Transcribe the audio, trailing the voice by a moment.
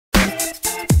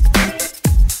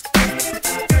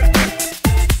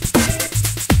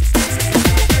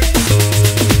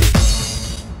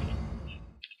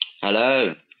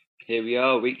Here we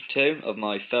are, week 2 of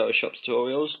my Photoshop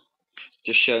tutorials.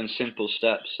 Just showing simple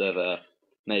steps of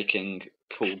making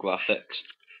cool graphics.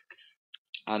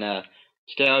 And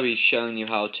today I'll be showing you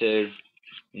how to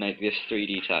make this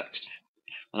 3D text.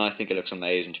 And I think it looks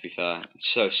amazing, to be fair. It's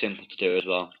so simple to do as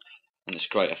well, and it's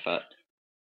great effect.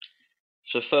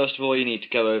 So first of all, you need to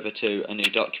go over to a new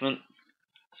document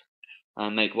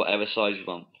and make whatever size you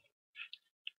want.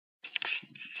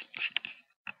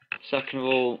 Second of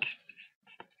all,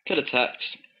 get a text,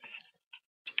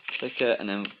 click it, and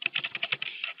then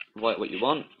write what you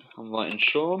want. I'm writing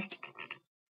Sean.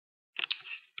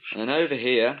 And then over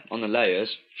here on the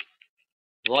layers,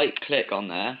 right click on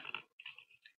there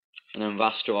and then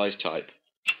rasterize type.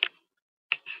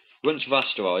 Once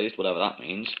rasterized, whatever that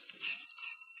means,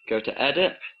 go to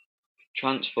edit,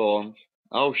 transform,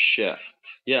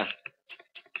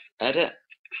 edit,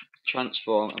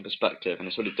 transform and perspective, and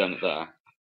it's already done it there.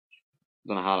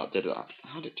 Don't know how that did that.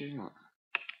 How did it do that?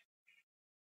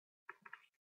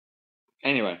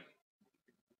 Anyway,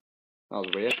 that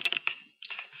was weird.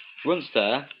 Once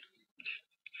there,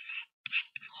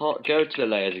 go to the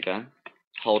layers again,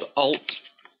 hold Alt,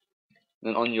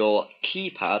 then on your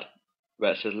keypad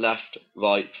where it says left,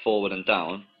 right, forward and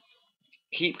down,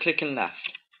 keep clicking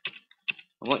left.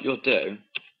 And what you'll do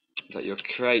is that you'll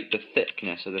create the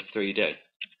thickness of the 3D.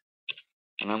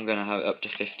 And I'm going to have it up to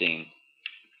 15.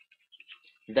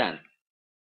 Then,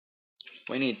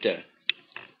 what you need to do,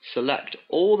 select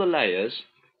all the layers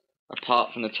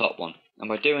apart from the top one. And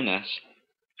by doing this,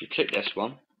 you click this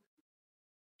one,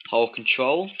 hold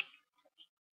Control,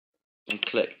 and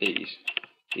click these.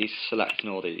 These selecting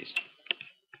all these.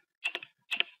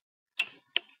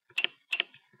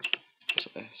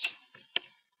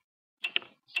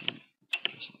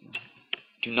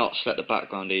 Do not select the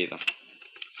background either.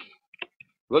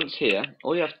 Once here,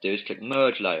 all you have to do is click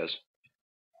Merge Layers.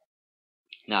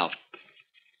 Now,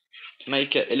 to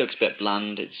make it looks a bit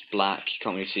bland, it's black, you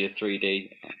can't really see a 3D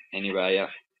anywhere yet.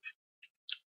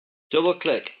 Double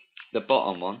click the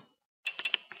bottom one,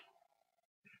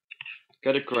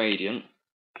 go to Gradient,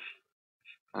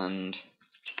 and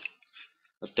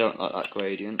I don't like that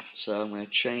gradient, so I'm going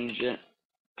to change it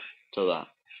to that.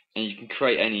 And you can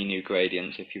create any new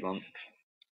gradients if you want.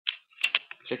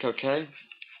 Click OK.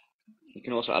 You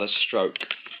can also add a stroke.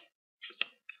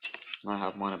 I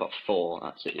have mine about 4,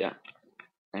 that's it, yeah.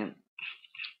 And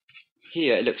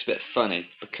here it looks a bit funny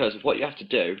because what you have to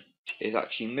do is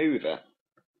actually move it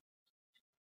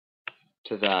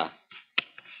to there.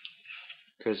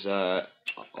 Because I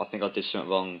think I did something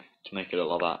wrong to make it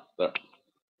look like that, but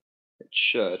it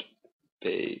should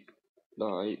be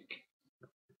like,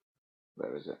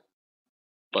 where is it?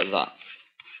 Like that.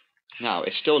 Now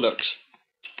it still looks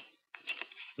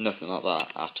nothing like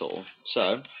that at all.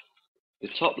 So the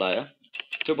top layer,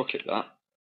 double click that,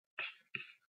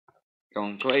 go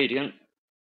on Gradient.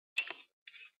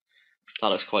 That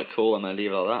looks quite cool. I'm going to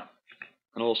leave it like that.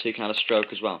 And also you can add a stroke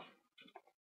as well.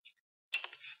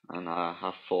 And I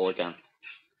have 4 again.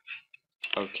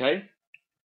 Okay.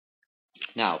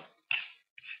 Now,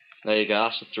 there you go,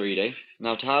 that's the 3D.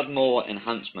 Now to add more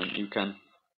enhancement, you can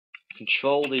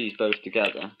control these both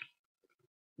together,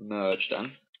 merge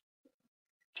them,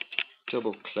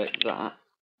 double click that,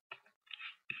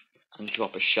 and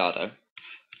drop a shadow.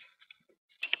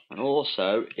 And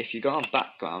also, if you go on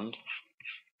background,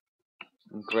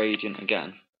 and gradient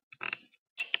again,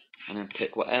 and then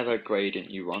pick whatever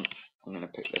gradient you want, I'm going to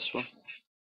pick this one,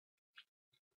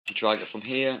 drag it from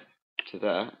here to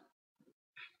there.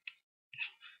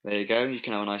 There you go, you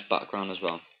can have a nice background as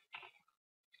well.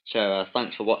 So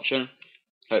thanks for watching,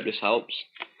 hope this helps.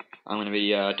 I'm going to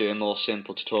be doing more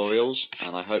simple tutorials,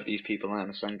 and I hope these people I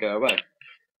understand go away.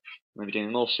 I'm going to be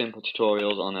doing more simple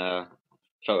tutorials on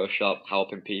Photoshop,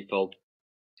 helping people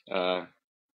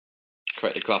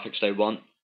create the graphics they want,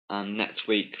 and next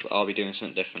week I'll be doing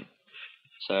something different.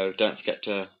 So don't forget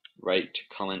to rate,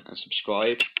 comment and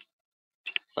subscribe.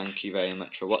 Thank you very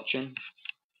much for watching,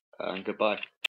 and goodbye.